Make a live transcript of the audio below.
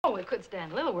it could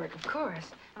stand a little work, of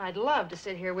course. And I'd love to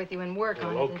sit here with you and work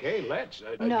on it. Okay, let's. Do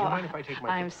you No, mind if I take my...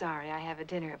 I'm sorry. I have a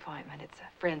dinner appointment. It's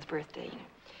a friend's birthday.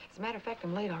 As a matter of fact,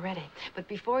 I'm late already. But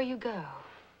before you go,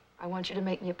 I want you to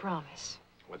make me a promise.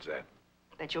 What's that?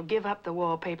 That you'll give up the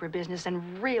wallpaper business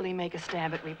and really make a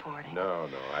stab at reporting. No,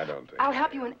 I don't think... I'll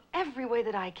help you in every way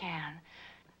that I can.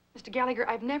 Mr. Gallagher,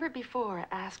 I've never before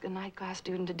asked a night class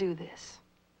student to do this.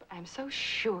 But I'm so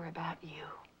sure about you.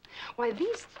 Why,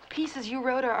 these pieces you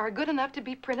wrote are good enough to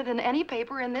be printed in any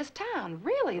paper in this town.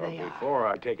 Really, they are. Before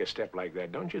I take a step like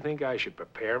that, don't you think I should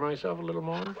prepare myself a little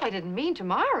more? I didn't mean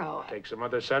tomorrow. Take some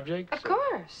other subjects? Of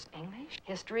course. English,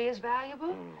 history is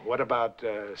valuable. What about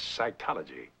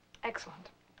psychology? Excellent.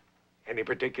 Any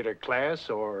particular class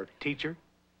or teacher?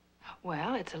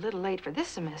 Well, it's a little late for this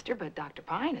semester, but Dr.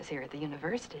 Pine is here at the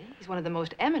university. He's one of the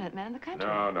most eminent men in the country.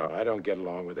 No, I don't get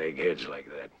along with eggheads like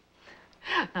that.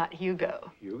 Not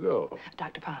Hugo. Hugo?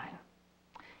 Dr. Pine.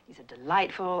 He's a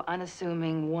delightful,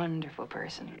 unassuming, wonderful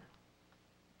person.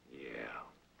 Yeah.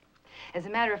 As a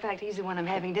matter of fact, he's the one I'm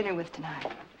having dinner with tonight.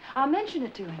 I'll mention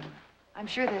it to him. I'm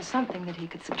sure there's something that he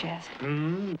could suggest.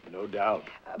 No doubt.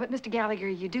 But, Mr. Gallagher,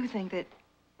 you do think that,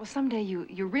 well, someday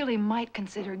you really might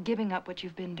consider giving up what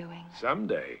you've been doing.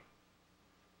 Someday?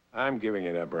 I'm giving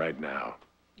it up right now.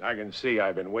 I can see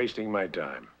I've been wasting my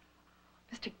time.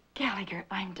 Mr. Gallagher,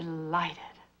 I'm delighted.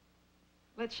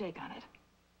 Let's shake on it.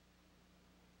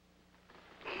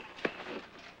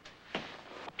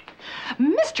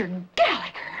 Mr.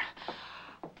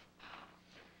 Gallagher!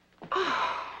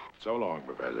 Oh. So long,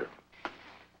 Professor.